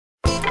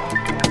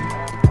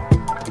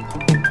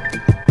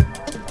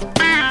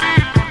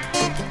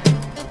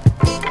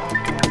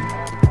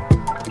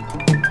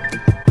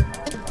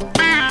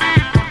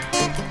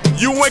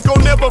ain't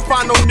gon' never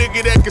find no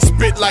nigga that can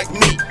spit like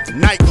me.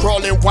 Night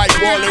crawling, white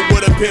walling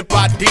with a pimp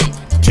ID.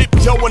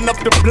 Tiptoeing up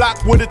the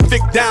block with a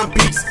thick down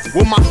beat.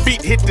 When my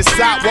feet hit the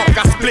sidewalk,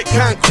 I split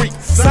concrete.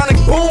 Sonic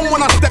boom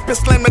when I step and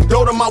slam the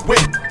door to my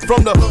whip.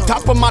 From the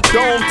top of my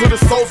dome to the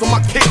soles of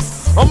my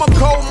kicks. I'm a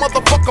cold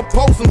motherfucker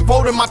posing,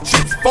 folding my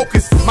chips.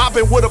 Focus,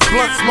 mobbing with a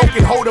blunt,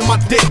 smoking, holding my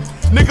dick.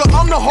 Nigga,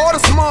 I'm the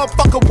hardest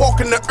motherfucker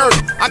walking the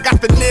earth. I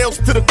got the nails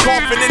to the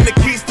coffin and the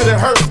keys to the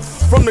hearse.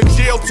 From the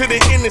jail to the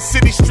inner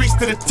city streets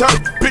to the turf.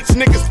 Bitch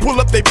niggas pull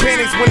up their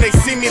panties when they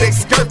see me, they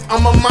skirt.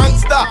 I'm a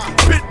monster.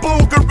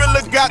 Pitbull,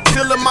 gorilla,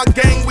 Godzilla. My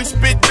gang, we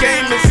spit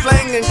game and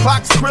slang and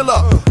clock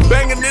skrilla.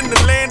 Banging in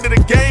the land of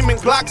the game and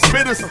Glock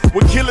spitters.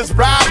 With killers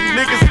ride,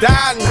 niggas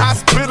die in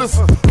hospitals.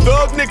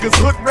 Thug niggas,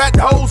 hood rat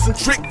hoes and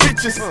trick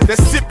bitches. That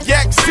sip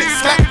yak, sit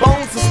slack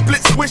bones and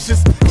split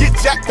swishes. Get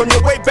jacked on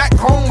your way back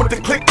home with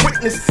the click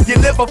witness. You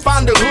never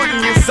find a hood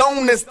in your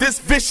zone that's this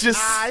vicious.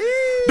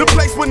 The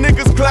place where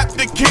niggas clap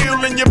to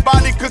kill and your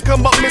body could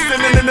come up missing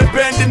in an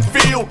abandoned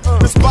field.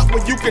 The spot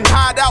where you can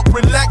hide out,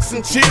 relax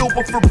and chill.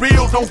 But for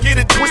real, don't get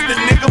it twisted,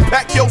 nigga,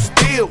 pack your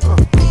steel.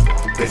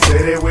 They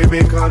say that we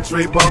be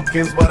country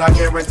bumpkins, but I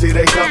guarantee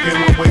they duckin'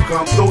 when we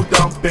come through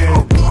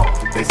dumping.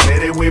 They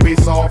say that we be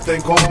soft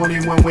and corny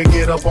when we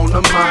get up on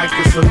the mic,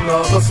 it's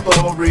another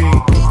story.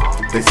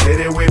 They say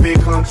that we be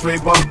country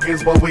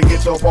bumpkins, but we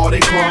get your party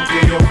crunk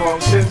and your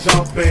function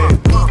jumping.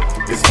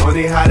 It's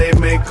funny how they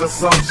make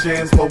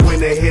assumptions, but when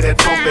they hear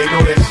that funk, they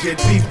know that shit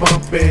be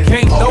bumping.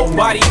 Can't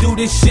nobody do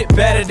this shit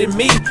better than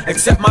me,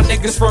 except my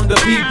niggas from the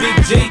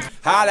BBG.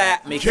 Holla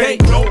at me.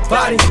 Can't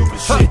nobody do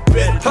this shit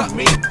better than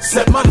me,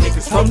 except my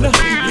niggas from the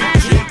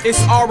BBG.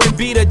 It's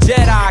R&B the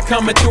Jedi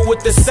coming through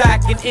with the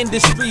sack and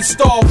industry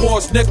Star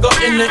Wars, nigga,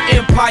 in the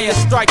Empire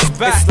Strikes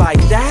Back. It's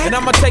like that, and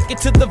I'ma take it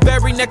to the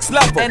very next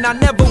level. And I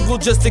never will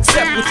just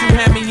accept what you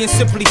hand me and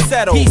simply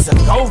settle. He's a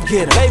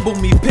go-getter. Label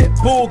me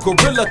Pitbull,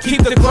 Gorilla.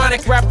 Keep the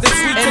chronic wrapped in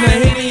sweet and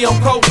the Henny on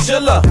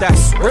Coachella.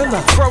 That's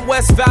Rilla. From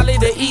West Valley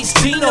to East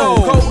Chino,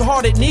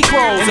 cold-hearted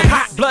Negroes and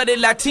hot-blooded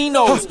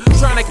Latinos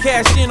trying to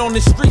cash in on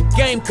the street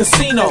game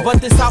casino.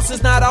 But this house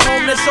is not a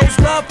home that shows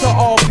love to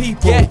all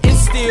people. Yet and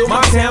still,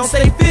 my town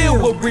stay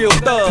filled with real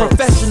thugs,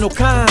 professional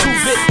kinds,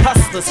 2-bit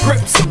hustlers,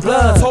 Crips and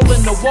Bloods,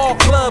 holding the wall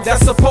club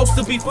that's supposed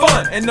to be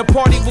fun. And the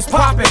party was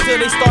popping till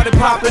they started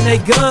popping their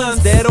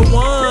guns. They're the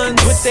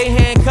ones with their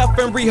handcuff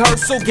and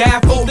rehearsal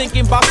gaffle,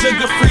 thinking about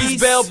sugar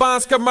freeze, bail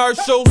bonds,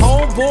 commercials.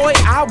 Homeboy,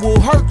 I will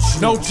hurt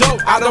you. No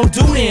joke, I don't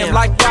do them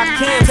like I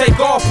can. Take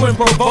off when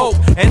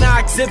provoked, and I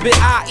exhibit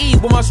IE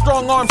with my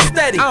strong arm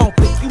steady. I don't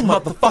think you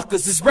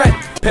motherfuckers is ready.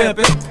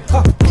 Pimpin'.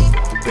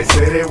 They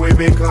say that we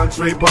be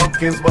country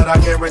bumpkins, but I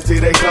guarantee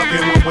they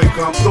duckin' when we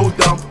come through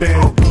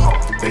dumping.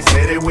 They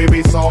say that we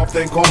be soft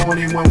and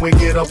corny when we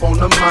get up on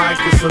the mic,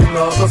 it's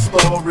another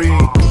story.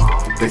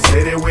 They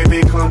say that we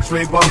be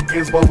country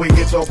bumpkins, but we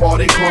get your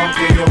party crunk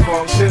and your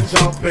function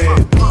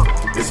jumping.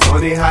 It's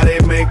funny how they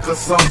make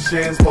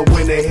assumptions, but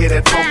when they hear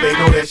that funk, they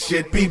know that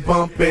shit be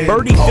bumping.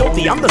 Birdy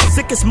filthy, I'm the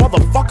sickest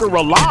motherfucker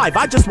alive.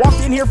 I just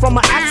walked in here from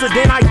an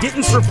accident, I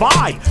didn't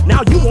survive.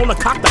 Now you wanna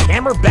cock the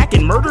hammer back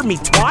and murder me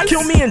twice?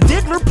 Kill me and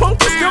Diggler,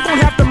 punk, you still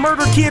gonna have to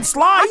murder Kid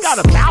Sly. I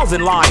got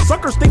 1,000 lives.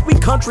 Suckers think we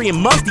country and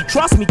musty.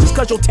 Trust me, just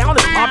cause your town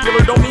is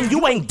popular don't mean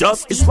you ain't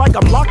dust. It's like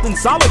I'm locked in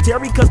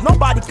solitary cause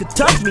nobody could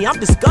touch me. I'm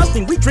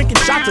disgusting, we drinking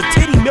shots of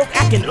titty milk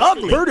acting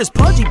ugly. Bird is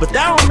pudgy, but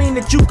that don't mean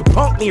that you can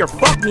punk me or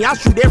fuck me. I'll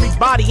shoot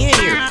everybody in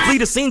here, flee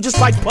the scene just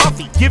like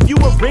Puffy. Give you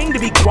a ring to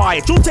be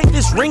quiet, you'll take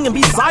this ring and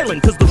be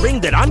silent, cause the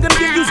ring that I'm gonna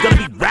give you is gonna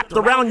be wrapped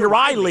around your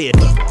eyelid.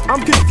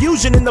 I'm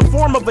confusion in the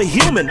form of a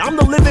human. I'm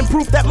the living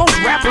proof that most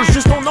rappers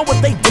just don't know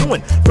what they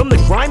doing. From the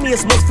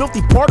grimiest, most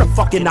filthy part of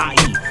fucking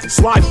IE,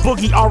 Sly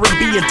Boogy,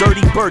 R&B, and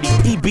Dirty Birdy,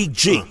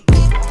 PBG.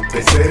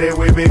 They say that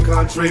we be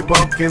country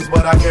bumpkins,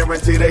 but I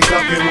guarantee they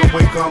duckin' when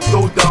we come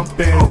through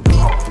dumping.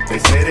 They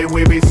say that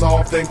we be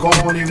soft and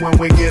corny when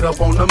we get up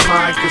on the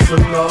mic, it's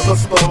another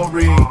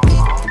story.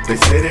 They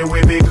say that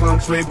we be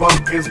country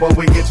bumpkins, but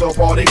we get your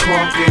party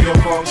crunk and your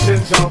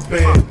function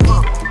jumping.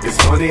 It's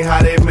funny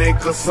how they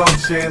make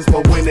assumptions,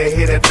 but when they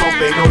hear that funk,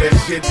 they know that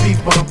shit be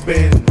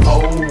bumping.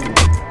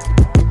 Oh.